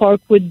on the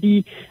park would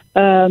be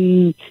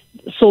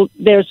so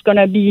there's going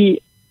to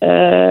be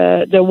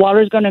the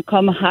water is going to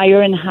come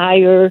higher and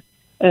higher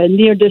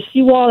near the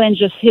seawall and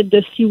just hit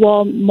the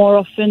seawall more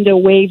often. The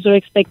waves are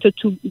expected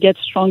to get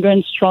stronger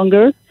and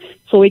stronger,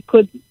 so it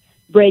could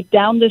break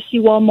down the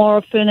seawall more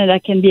often, and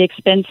that can be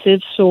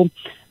expensive. So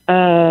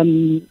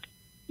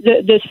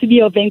the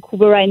city of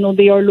Vancouver, I know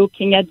they are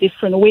looking at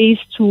different ways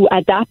to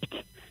adapt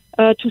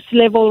to sea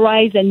level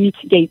rise and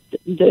mitigate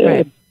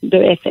the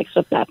effects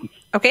of that.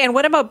 Okay, and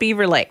what about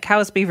Beaver Lake? How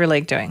is Beaver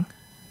Lake doing?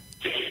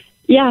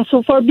 Yeah,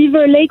 so for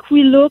Beaver Lake,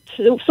 we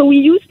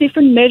use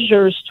different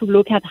measures to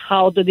look at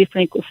how the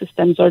different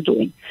ecosystems are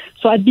doing.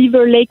 So at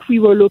Beaver Lake, we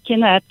were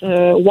looking at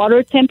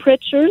water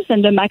temperatures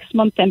and the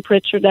maximum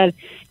temperature that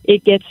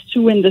it gets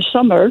to in the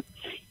summer,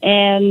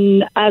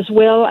 and as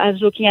well as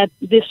looking at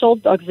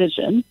dissolved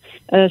oxygen.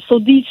 So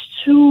these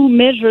 2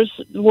 measures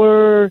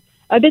were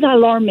a bit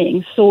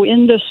alarming. So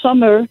in the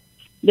summer,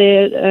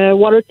 the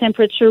water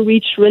temperature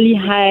reached really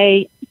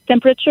high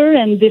temperature,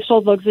 and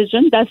dissolved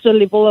oxygen, that's the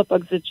level of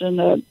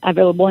oxygen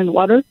available in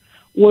water,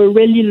 were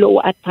really low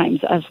at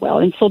times as well.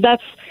 And so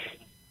that's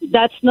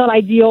not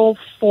ideal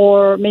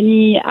for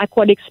many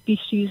aquatic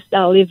species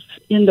that live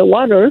in the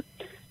water.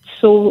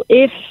 So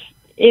if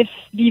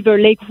Beaver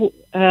Lake,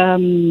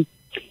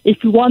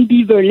 if we want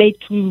Beaver Lake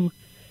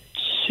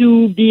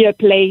to be a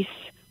place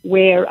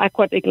where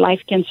aquatic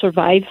life can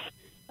survive.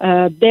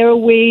 There are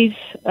ways.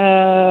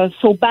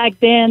 So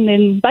back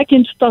in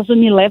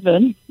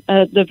 2011,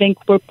 the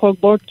Vancouver Park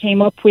Board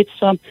came up with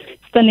some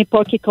Stanley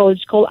Park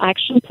Ecological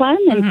Action Plan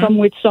and come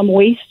with some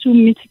ways to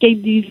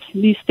mitigate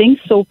these things.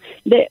 So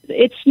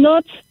it's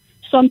not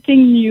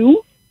something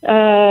new.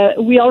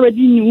 We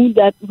already knew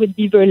that with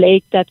Beaver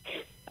Lake that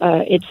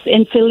it's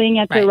infilling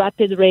at a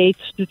rapid rate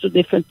due to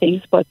different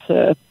things. But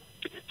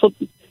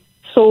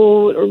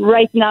so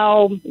right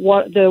now,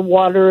 the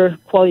water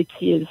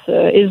quality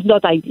is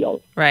not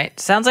ideal. Right.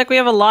 Sounds like we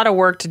have a lot of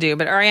work to do.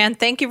 But Ariane,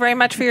 thank you very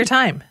much for your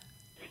time.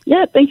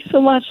 Yeah, thank you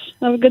so much.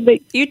 Have a good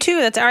day. You too.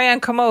 That's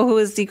Ariane Comeau, who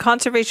is the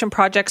Conservation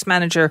Projects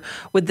Manager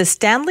with the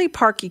Stanley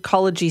Park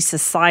Ecology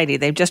Society.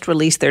 They've just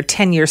released their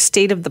 10-year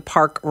State of the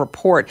Park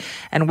report.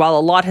 And while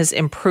a lot has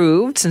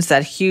improved since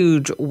that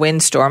huge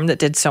windstorm that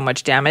did so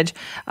much damage,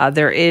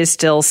 there is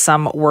still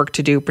some work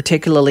to do,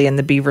 particularly in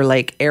the Beaver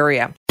Lake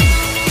area.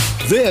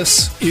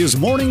 This is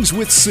Mornings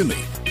with Simi.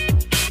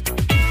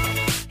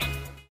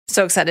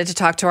 So excited to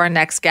talk to our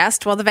next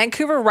guest. Well, the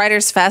Vancouver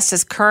Writers Fest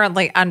is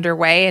currently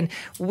underway, and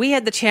we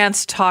had the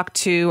chance to talk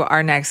to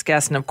our next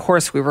guest, and of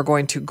course we were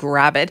going to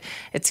grab it.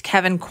 It's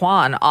Kevin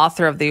Kwan,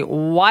 author of the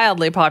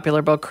wildly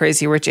popular book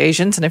Crazy Rich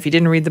Asians, and if you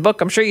didn't read the book,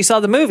 I'm sure you saw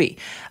the movie.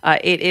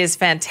 It is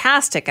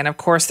fantastic, and of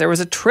course there was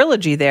a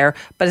trilogy there,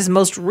 but his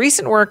most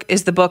recent work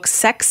is the book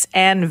Sex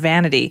and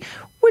Vanity,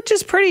 which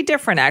is pretty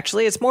different,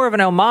 actually. It's more of an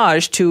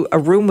homage to A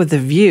Room with a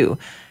View.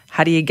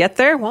 How do you get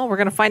there? Well, we're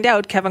going to find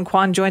out. Kevin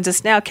Kwan joins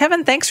us now.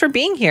 Kevin, thanks for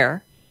being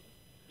here.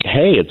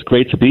 Hey, it's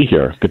great to be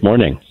here. Good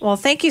morning. Well,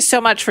 thank you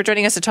so much for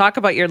joining us to talk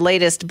about your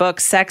latest book,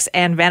 Sex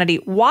and Vanity.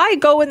 Why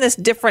go in this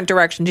different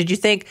direction? Did you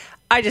think,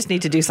 I just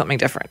need to do something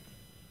different?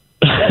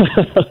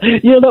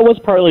 That was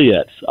partly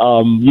it.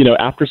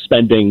 After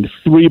spending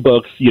 3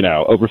 books,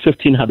 over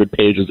 1,500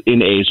 pages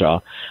in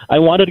Asia, I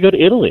wanted to go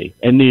to Italy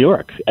and New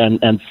York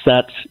and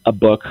set a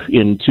book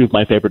in 2 of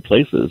my favorite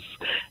places.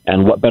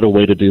 And what better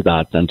way to do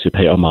that than to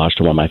pay homage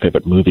to one of my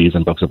favorite movies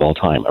and books of all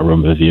time, A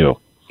Room with a View.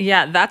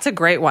 Yeah, that's a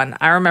great one.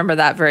 I remember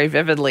that very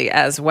vividly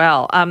as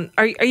well.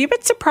 Are you a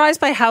bit surprised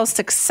by how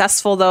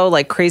successful, though,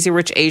 like Crazy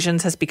Rich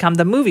Asians has become?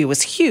 The movie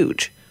was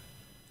huge.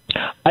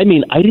 I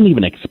mean, I didn't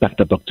even expect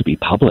a book to be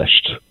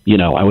published.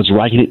 I was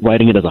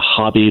writing it as a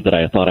hobby that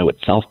I thought I would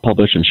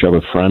self-publish and share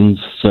with friends.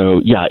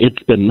 So, yeah,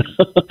 it's been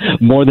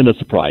more than a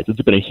surprise.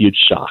 It's been a huge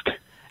shock.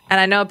 And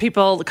I know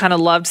people kind of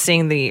loved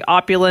seeing the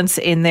opulence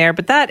in there,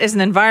 but that is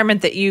an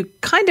environment that you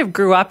kind of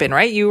grew up in,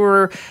 right?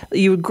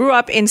 You grew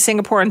up in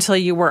Singapore until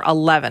you were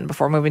 11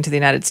 before moving to the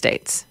United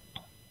States.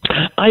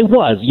 I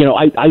was.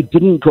 I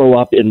didn't grow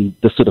up in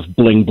this sort of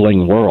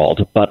bling-bling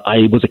world, but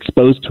I was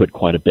exposed to it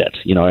quite a bit.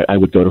 I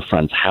would go to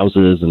friends'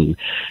 houses and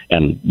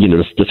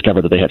just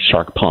discover that they had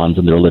shark ponds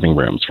in their living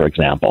rooms, for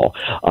example.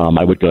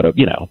 I would go to,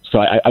 so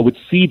I would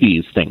see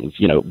these things,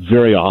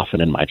 very often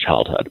in my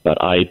childhood,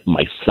 but I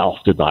myself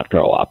did not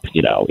grow up,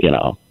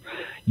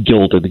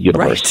 gilded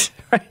universe.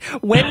 Right.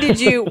 When did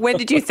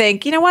you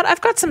think, you know what,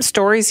 I've got some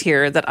stories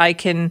here that I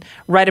can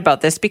write about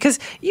this? Because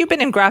you've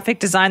been in graphic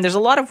design. There's a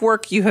lot of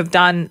work you have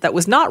done that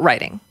was not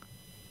writing.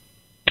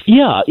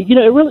 Yeah, it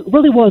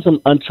really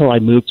wasn't until I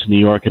moved to New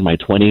York in my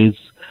 20s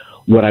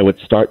when I would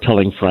start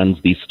telling friends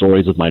these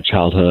stories of my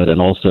childhood and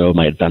also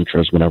my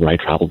adventures whenever I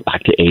traveled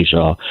back to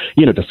Asia,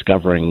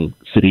 discovering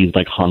cities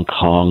like Hong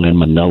Kong and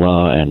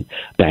Manila and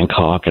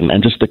Bangkok and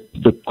just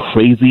the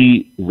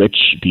crazy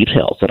rich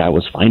details that I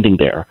was finding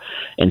there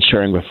and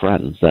sharing with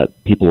friends that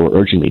people were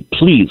urging me,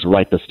 please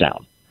write this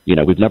down.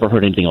 We've never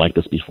heard anything like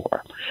this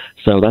before.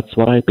 So that's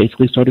what I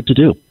basically started to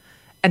do.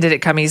 And did it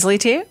come easily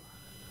to you?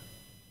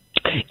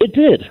 It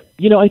did.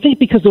 I think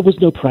because there was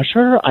no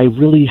pressure, I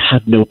really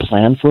had no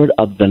plan for it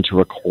other than to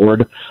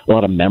record a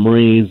lot of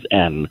memories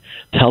and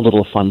tell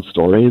little fun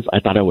stories. I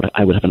thought I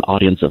would have an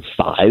audience of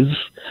 5.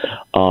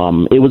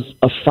 It was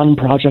a fun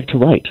project to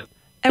write.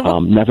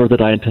 Never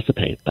did I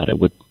anticipate that it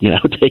would,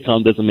 take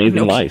on this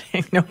amazing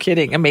life. No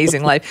kidding.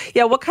 Amazing life.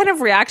 Yeah. What kind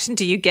of reaction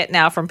do you get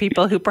now from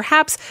people who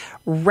perhaps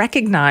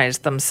recognize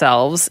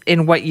themselves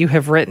in what you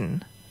have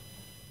written?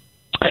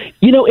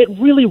 It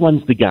really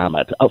runs the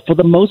gamut. For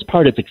the most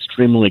part, it's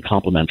extremely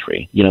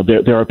complimentary.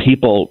 There are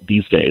people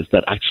these days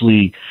that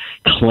actually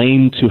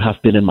claim to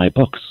have been in my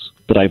books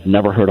that I've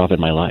never heard of in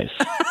my life.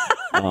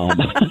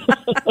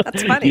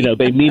 That's funny.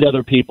 They meet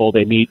other people.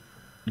 They meet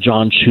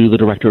John Chu, the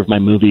director of my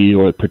movie,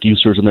 or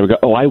producers, and they would go,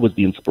 "Oh, I was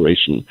the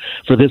inspiration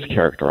for this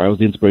character. I was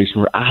the inspiration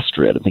for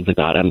Astrid," and things like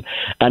that. And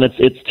I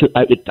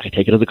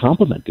take it as a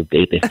compliment. If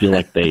they feel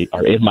like they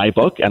are in my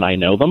book and I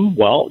know them,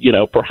 well,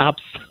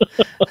 perhaps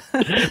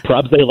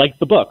they like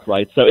the book,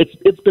 right? So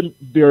it's been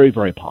very,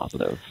 very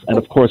positive. And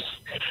of course,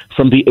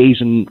 from the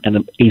Asian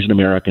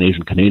American,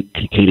 Asian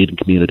Canadian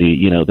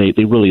community,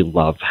 they really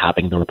love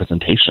having the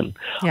representation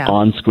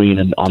on screen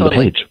and on the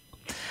page.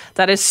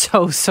 That is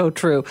so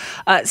true.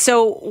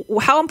 So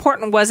how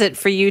important was it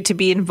for you to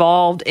be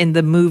involved in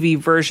the movie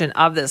version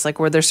of this? Like,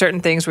 were there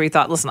certain things where you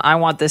thought, listen, I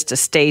want this to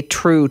stay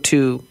true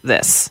to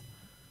this?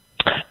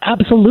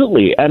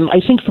 Absolutely. And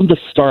I think from the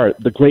start,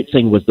 the great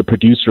thing was the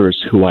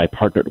producers who I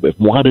partnered with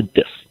wanted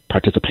this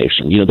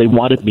participation. They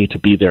wanted me to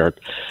be there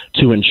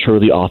to ensure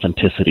the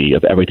authenticity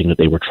of everything that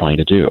they were trying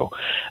to do.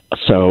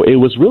 So it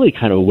was really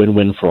kind of a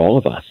win-win for all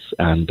of us.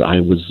 And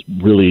I was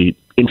really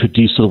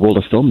introduced to the world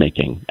of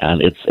filmmaking,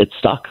 and it's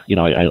stuck.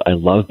 I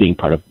love being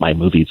part of my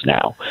movies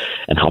now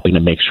and helping to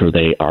make sure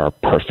they are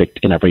perfect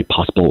in every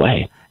possible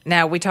way.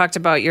 Now, we talked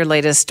about your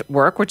latest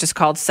work, which is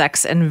called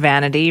Sex and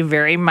Vanity,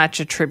 very much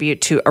a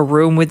tribute to A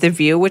Room with a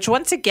View, which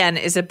once again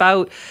is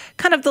about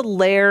kind of the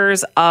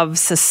layers of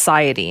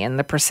society and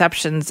the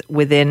perceptions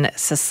within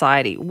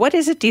society. What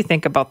is it, do you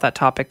think, about that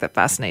topic that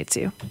fascinates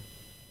you?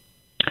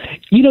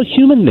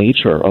 Human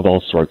nature of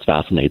all sorts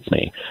fascinates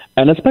me,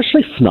 and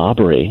especially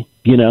snobbery.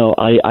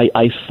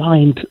 I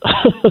find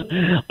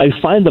I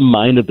find the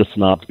mind of the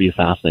snob to be a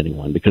fascinating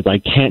one because I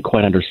can't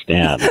quite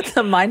understand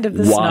the mind of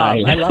the why.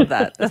 snob. I love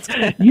that. That's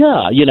good.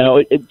 Yeah,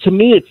 to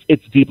me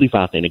it's deeply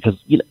fascinating because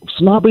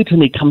snobbery to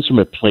me comes from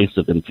a place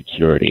of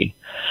insecurity.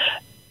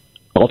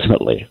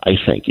 Ultimately, I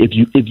think if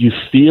you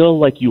feel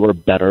like you are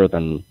better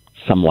than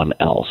someone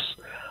else,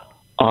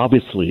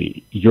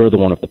 obviously you're the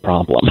one with the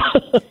problem.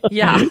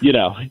 Yeah.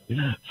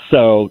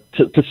 So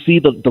to see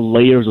the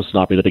layers of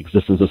snobbery that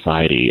exist in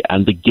society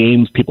and the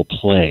games people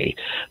play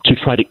to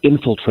try to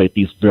infiltrate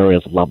these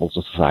various levels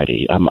of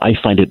society, I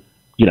find it,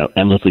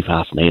 endlessly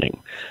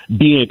fascinating.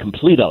 Being a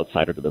complete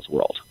outsider to this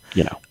world,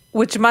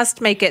 Which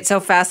must make it so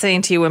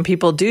fascinating to you when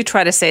people do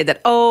try to say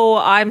that, oh,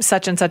 I'm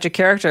such and such a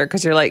character,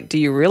 because you're like, do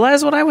you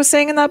realize what I was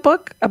saying in that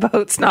book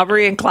about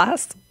snobbery and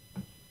class?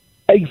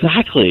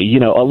 Exactly. A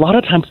lot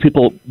of times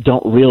people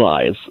don't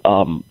realize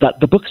that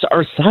the books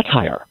are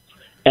satire.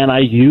 And I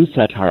use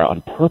satire on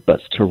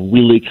purpose to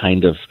really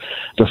kind of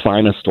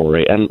define a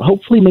story and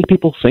hopefully make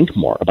people think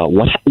more about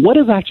what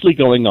is actually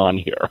going on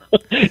here.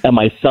 Am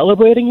I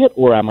celebrating it,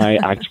 or am I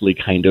actually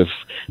kind of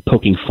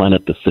poking fun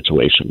at the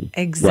situation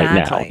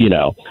right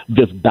now?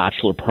 This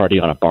bachelor party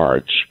on a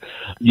barge,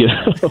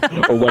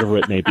 or whatever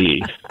it may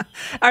be.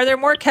 Are there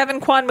more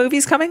Kevin Kwan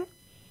movies coming?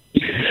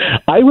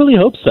 I really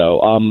hope so.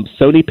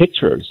 Sony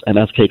Pictures and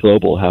SK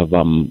Global have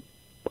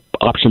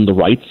optioned the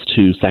rights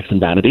to Sex and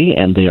Vanity,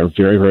 and they are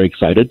very, very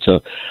excited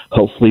to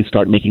hopefully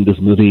start making this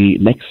movie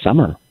next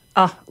summer.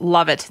 Oh,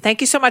 love it.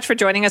 Thank you so much for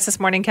joining us this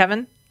morning,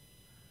 Kevin.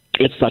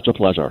 It's such a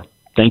pleasure.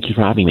 Thank you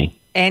for having me.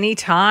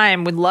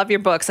 Anytime. Would love your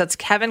books. That's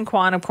Kevin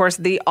Kwan, of course,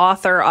 the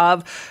author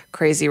of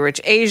Crazy Rich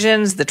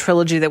Asians, the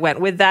trilogy that went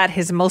with that.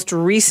 His most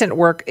recent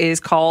work is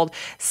called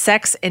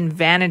Sex and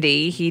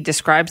Vanity. He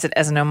describes it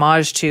as an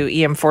homage to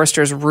E.M.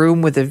 Forster's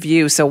Room with a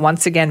View. So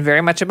once again, very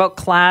much about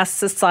class,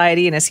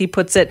 society, and as he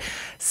puts it,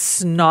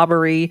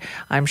 snobbery.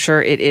 I'm sure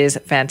it is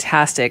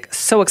fantastic.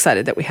 So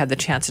excited that we had the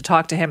chance to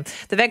talk to him.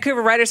 The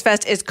Vancouver Writers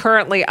Fest is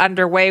currently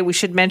underway. We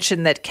should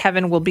mention that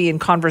Kevin will be in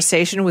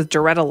conversation with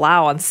Doretta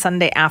Lau on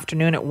Sunday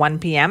afternoon at 1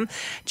 p.m.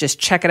 Just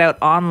check it out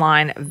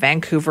online,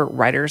 Vancouver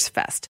Writers Fest.